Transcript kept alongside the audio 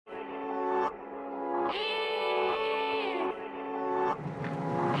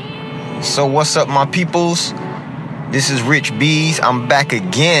So what's up, my peoples? This is Rich Bees. I'm back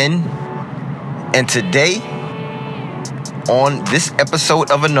again. And today, on this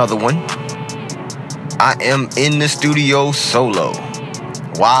episode of another one, I am in the studio solo.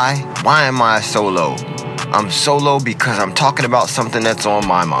 Why? Why am I solo? I'm solo because I'm talking about something that's on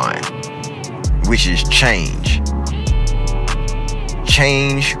my mind, which is change.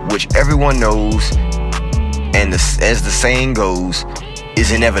 Change, which everyone knows, and as the saying goes,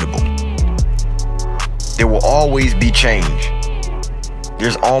 is inevitable. There will always be change.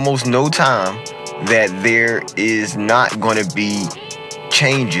 There's almost no time that there is not going to be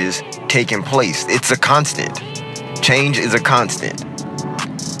changes taking place. It's a constant. Change is a constant.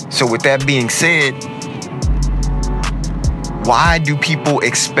 So with that being said, why do people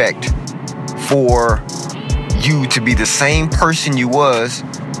expect for you to be the same person you was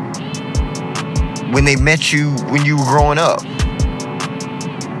when they met you when you were growing up?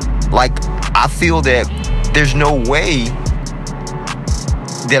 Like, I feel that there's no way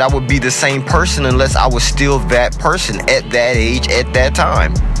that I would be the same person unless I was still that person at that age, at that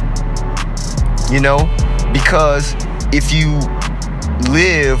time. You know? Because if you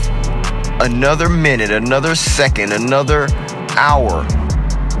live another minute, another second, another hour,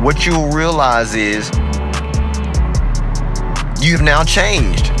 what you'll realize is you've now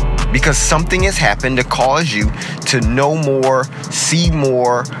changed because something has happened to cause you to know more, see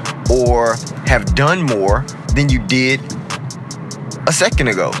more, or have done more than you did a second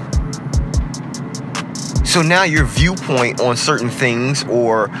ago. So now your viewpoint on certain things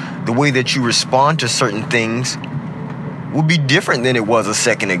or the way that you respond to certain things will be different than it was a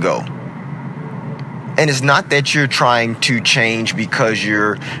second ago. And it's not that you're trying to change because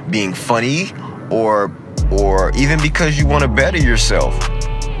you're being funny or even because you want to better yourself.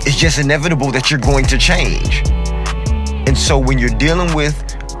 It's just inevitable that you're going to change. And so when you're dealing with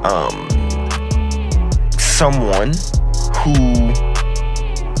someone who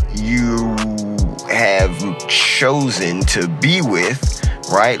you have chosen to be with,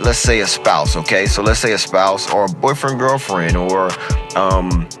 right? Let's say a spouse, okay? So let's say a spouse or a boyfriend, girlfriend, or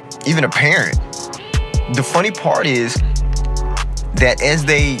even a parent. The funny part is that as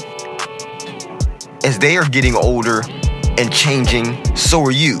they are getting older and changing, so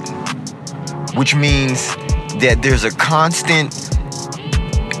are you. Which means that there's a constant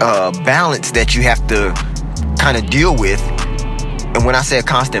balance that you have to kind of deal with. And when I say a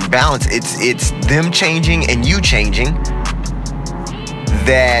constant balance, it's them changing and you changing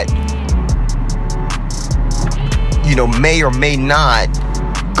that, you know, may or may not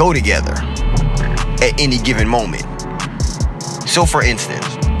go together at any given moment. So for instance,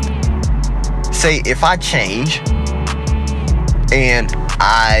 say if I change and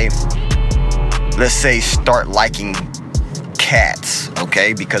I, let's say, start liking cats,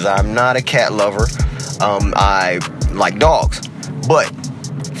 okay? Because I'm not a cat lover. I like dogs. But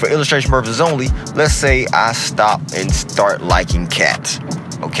for illustration purposes only, let's say I stop and start liking cats,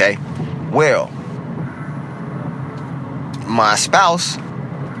 okay? Well, my spouse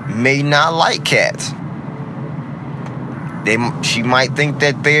may not like cats. She might think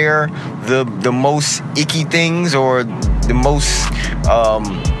that they're the most icky things or the most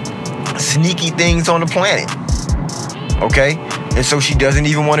sneaky things on the planet, okay? And so she doesn't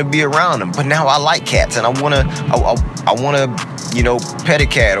even want to be around them. But now I like cats, and I wanna, you know, pet a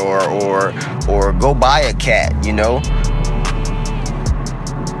cat or go buy a cat, you know.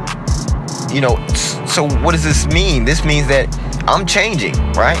 You know, so what does this mean? This means that I'm changing,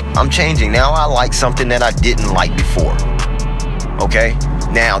 right? I'm changing. Now I like something that I didn't like before. Okay?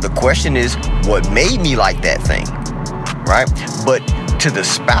 Now the question is, what made me like that thing? Right? But to the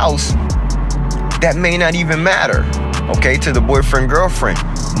spouse, that may not even matter. Okay? To the boyfriend, girlfriend,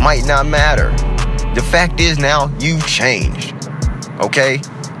 might not matter. The fact is now you've changed. Okay?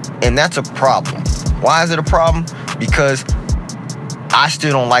 And that's a problem. Why is it a problem? Because I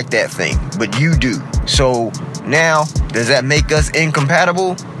still don't like that thing, but you do. So now, does that make us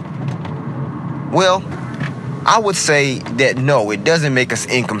incompatible? Well, I would say that no, it doesn't make us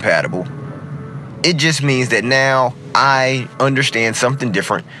incompatible. It just means that now I understand something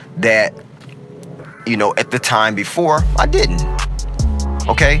different that, you know, at the time before I didn't.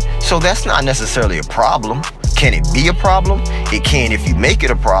 Okay? So that's not necessarily a problem. Can it be a problem? It can if you make it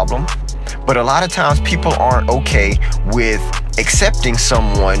a problem. But a lot of times people aren't okay with accepting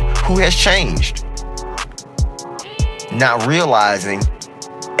someone who has changed, not realizing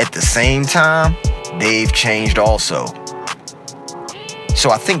at the same time they've changed also.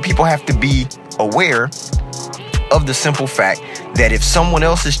 So I think people have to be aware of the simple fact that if someone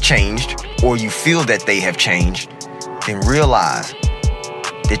else has changed or you feel that they have changed, then realize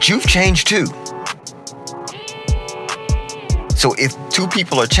that you've changed too. So if two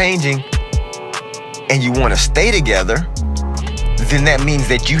people are changing and you want to stay together, then that means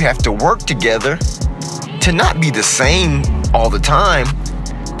that you have to work together to not be the same all the time,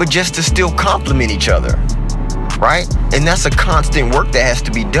 but just to still complement each other, right? And that's a constant work that has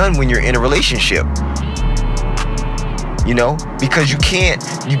to be done when you're in a relationship, you know, because you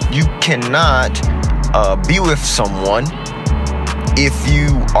cannot be with someone if you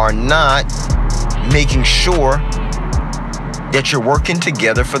are not making sure that you're working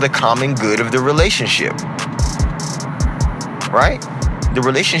together for the common good of the relationship, right? The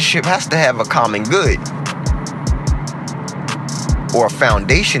relationship has to have a common good, or a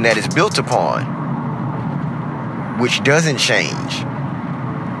foundation that is built upon, which doesn't change.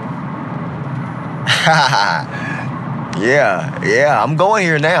 Yeah, I'm going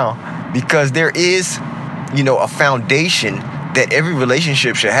here now because there is, you know, a foundation that every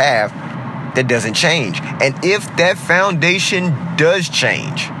relationship should have that doesn't change. And if that foundation does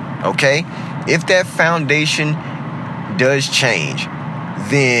change, okay, if that foundation does change,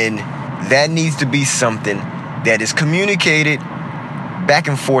 then that needs to be something that is communicated back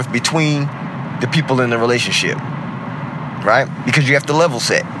and forth between the people in the relationship, right? Because you have to level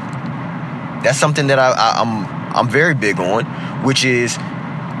set. That's something that I'm very big on, which is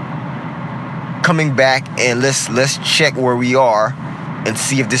coming back and let's check where we are and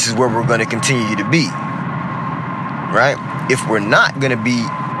see if this is where we're going to continue to be, right? If we're not going to be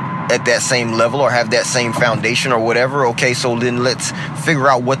at that same level or have that same foundation or whatever, okay, so then let's figure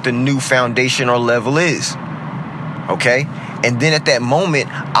out what the new foundation or level is, okay? And then at that moment,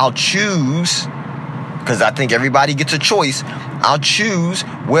 I'll choose, because I think everybody gets a choice, I'll choose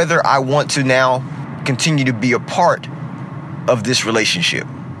whether I want to now continue to be a part of this relationship,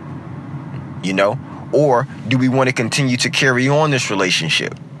 you know, or do we want to continue to carry on this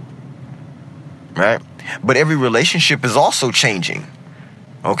relationship, right? But every relationship is also changing,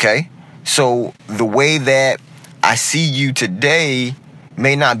 okay? So the way that I see you today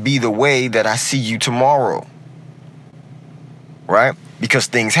may not be the way that I see you tomorrow, right? Because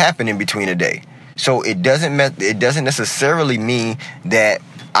things happen in between a day. So it doesn't necessarily mean that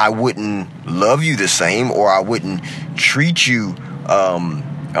I wouldn't love you the same or I wouldn't treat you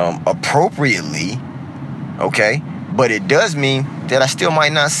appropriately, okay? But it does mean that I still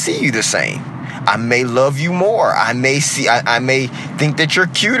might not see you the same. I may love you more. I may think that you're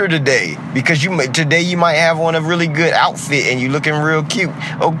cuter today because today you might have on a really good outfit and you're looking real cute.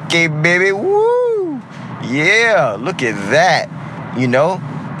 Okay, baby, woo! Yeah, look at that, you know?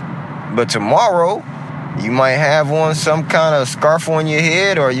 But tomorrow, you might have on some kind of scarf on your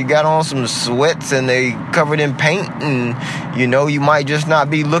head, or you got on some sweats and they covered in paint, and, you know, you might just not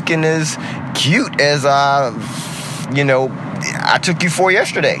be looking as cute as I took you for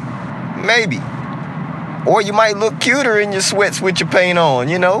yesterday. Maybe. Or you might look cuter in your sweats with your paint on,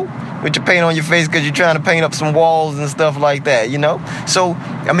 you know, with your paint on your face because you're trying to paint up some walls and stuff like that, you know? So,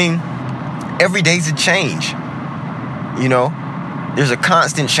 I mean, every day's a change, you know? There's a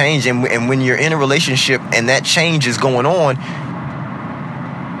constant change, and when you're in a relationship and that change is going on,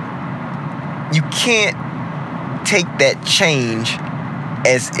 you can't take that change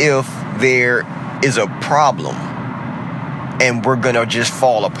as if there is a problem and we're gonna just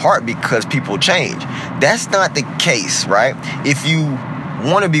fall apart because people change. That's not the case, right? If you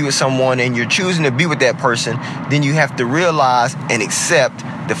want to be with someone and you're choosing to be with that person, then you have to realize and accept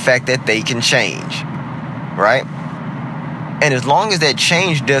the fact that they can change, right? And as long as that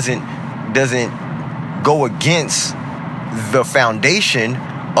change doesn't go against the foundation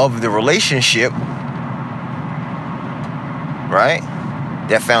of the relationship, right?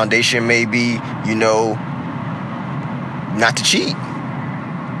 That foundation may be, you know, not to cheat.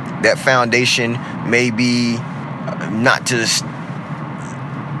 That foundation may be not to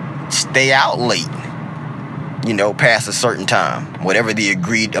stay out late, you know, past a certain time, whatever the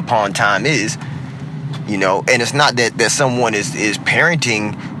agreed upon time is. You know, and it's not that someone is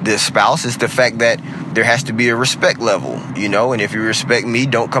parenting this spouse. It's the fact that there has to be a respect level, you know, and if you respect me,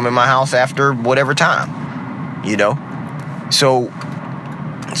 don't come in my house after whatever time, you know. So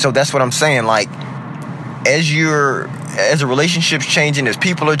that's what I'm saying. Like, as a relationship's changing, as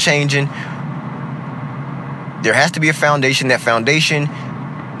people are changing, there has to be a foundation. That foundation,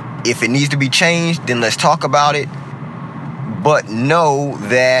 if it needs to be changed, then let's talk about it. But know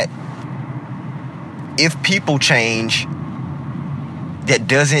that if people change, that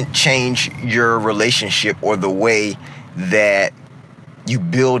doesn't change your relationship or the way that you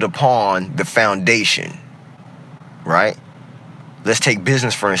build upon the foundation, right? Let's take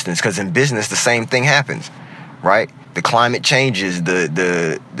business, for instance, because in business, the same thing happens, right? the climate changes,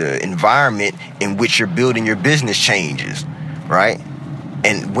 the environment in which you're building your business changes, right?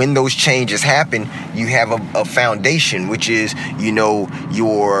 And when those changes happen, you have a foundation, which is,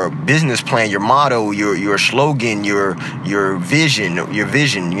 your business plan, your motto, your slogan, your vision,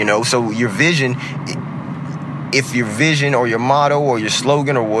 So your vision, if your vision or your motto or your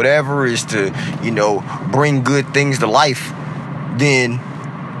slogan or whatever is to, bring good things to life, then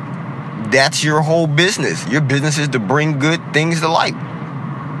that's your whole business. Your business is to bring good things to light.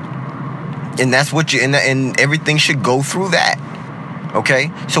 And that's what and everything should go through that.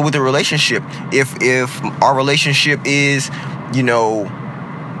 Okay? So with a relationship, if our relationship is,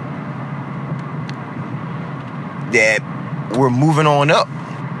 that we're moving on up.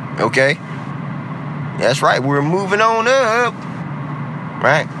 Okay? That's right, we're moving on up.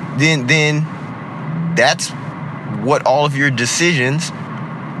 Right? Then that's what all of your decisions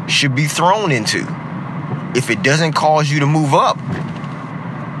should be thrown into. If it doesn't cause you to move up,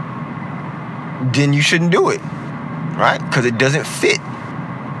 then you shouldn't do it, right? Because it doesn't fit.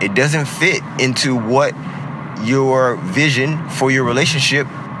 It doesn't fit into what your vision for your relationship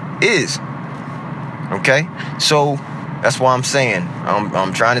is. Okay? So that's why I'm saying,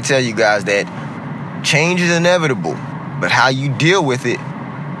 I'm trying to tell you guys that change is inevitable, but how you deal with it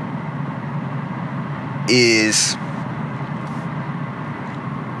is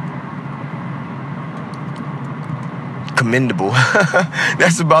commendable.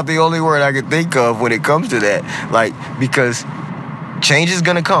 That's about the only word I can think of when it comes to that. Because change is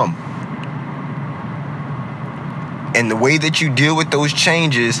gonna come. And the way that you deal with those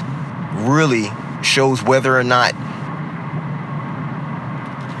changes really shows whether or not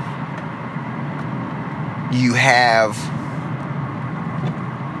you have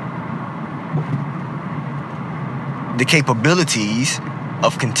the capabilities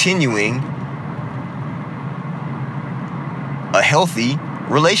of continuing a healthy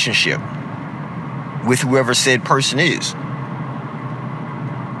relationship with whoever said person is.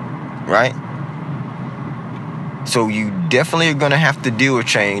 Right? So you definitely are going to have to deal with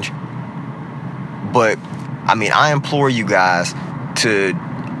change. But, I implore you guys to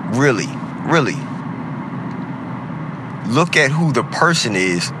really, really look at who the person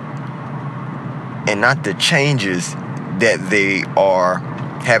is and not the changes that they are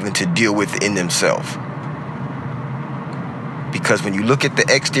having to deal with in themselves. Because when you look at the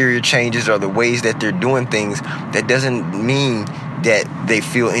exterior changes or the ways that they're doing things, that doesn't mean that they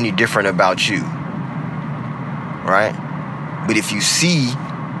feel any different about you. Right? But if you see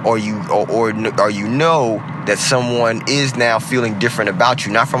or you know that someone is now feeling different about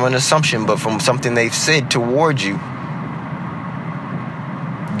you, not from an assumption, but from something they've said towards you,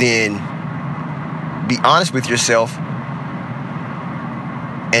 then be honest with yourself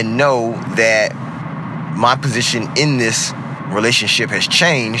and know that my position in this relationship has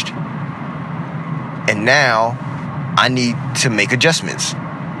changed, and now I need to make adjustments.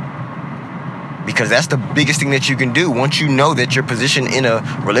 Because that's the biggest thing that you can do. Once you know that your position in a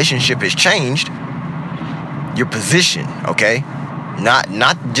relationship has changed, your position, okay?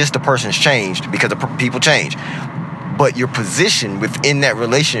 Not just the person's changed, because the people change, but your position within that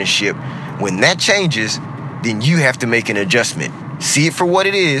relationship, when that changes, then you have to make an adjustment. See it for what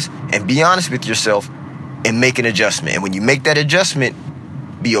it is and be honest with yourself and make an adjustment. And when you make that adjustment,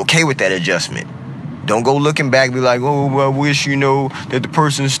 be okay with that adjustment. Don't go looking back, be like, oh, I wish, that the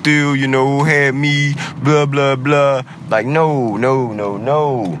person still, had me, blah, blah, blah. Like, no.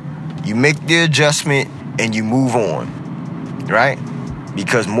 You make the adjustment and you move on, right?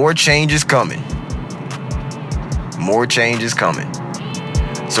 Because more change is coming. More change is coming.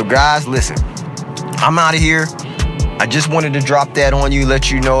 So, guys, listen, I'm out of here. I just wanted to drop that on you, let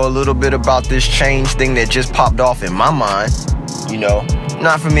you know a little bit about this change thing that just popped off in my mind.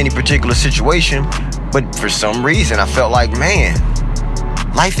 Not from any particular situation, but for some reason I felt like, man,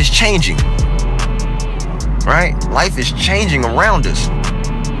 life is changing, right? Life is changing around us.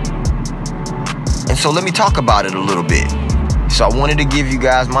 And so let me talk about it a little bit. So I wanted to give you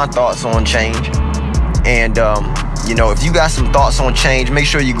guys my thoughts on change. And, if you got some thoughts on change, make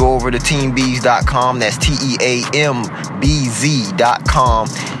sure you go over to teambees.com. That's TEAMBZ.com.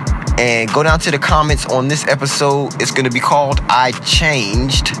 And go down to the comments on this episode. It's going to be called I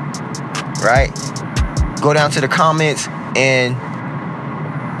Changed, right? Go down to the comments and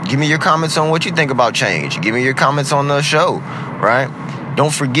give me your comments on what you think about change. Give me your comments on the show, right?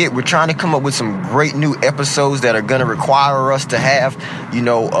 Don't forget, we're trying to come up with some great new episodes that are going to require us to have,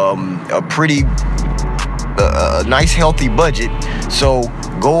 a pretty nice, healthy budget. So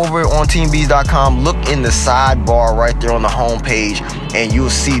go over on teambees.com, look in the sidebar right there on the home page, and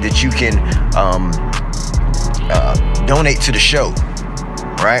you'll see that you can donate to the show,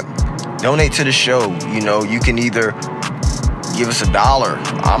 right? Donate to the show. You know, you can either give us $1.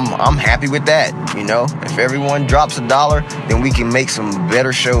 I'm happy with that. You know, if everyone drops $1, then we can make some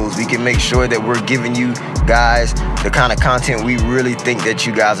better shows. We can make sure that we're giving you guys the kind of content we really think that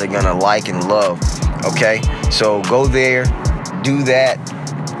you guys are gonna like and love. Okay, so go there, do that,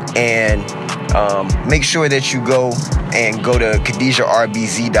 and make sure that you go to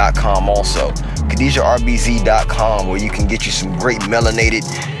KhadijahRBZ.com also. KhadijahRBZ.com, where you can get you some great melanated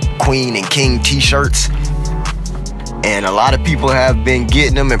Queen and King t-shirts. And a lot of people have been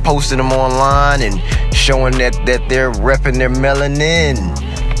getting them and posting them online and showing that they're repping their melanin.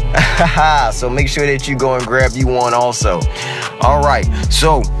 So make sure that you go and grab you one also. All right,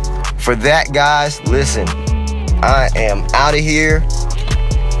 so for that, guys, listen, I am out of here.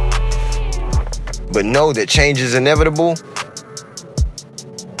 But know that change is inevitable.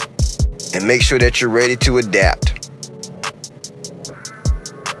 And make sure that you're ready to adapt.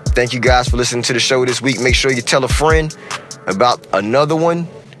 Thank you guys for listening to the show this week. Make sure you tell a friend about another one,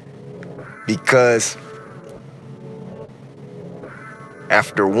 because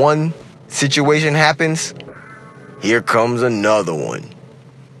after one situation happens, here comes another one.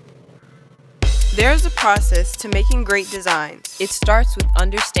 There's a process to making great designs. It starts with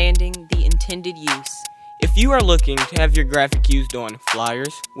understanding the intended use. If you are looking to have your graphic used on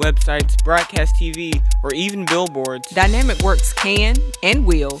flyers, websites, broadcast TV, or even billboards, DynamicWorks can and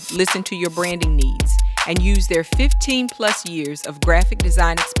will listen to your branding needs and use their 15 plus years of graphic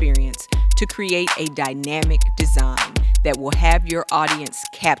design experience to create a dynamic design that will have your audience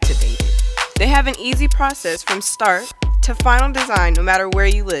captivated. They have an easy process from start to final design no matter where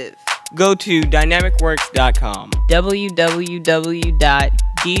you live. go to DynamicWorks.com.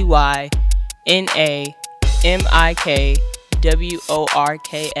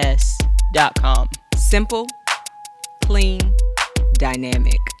 www.dynamicworks.com. Simple, clean,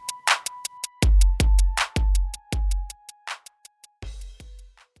 dynamic.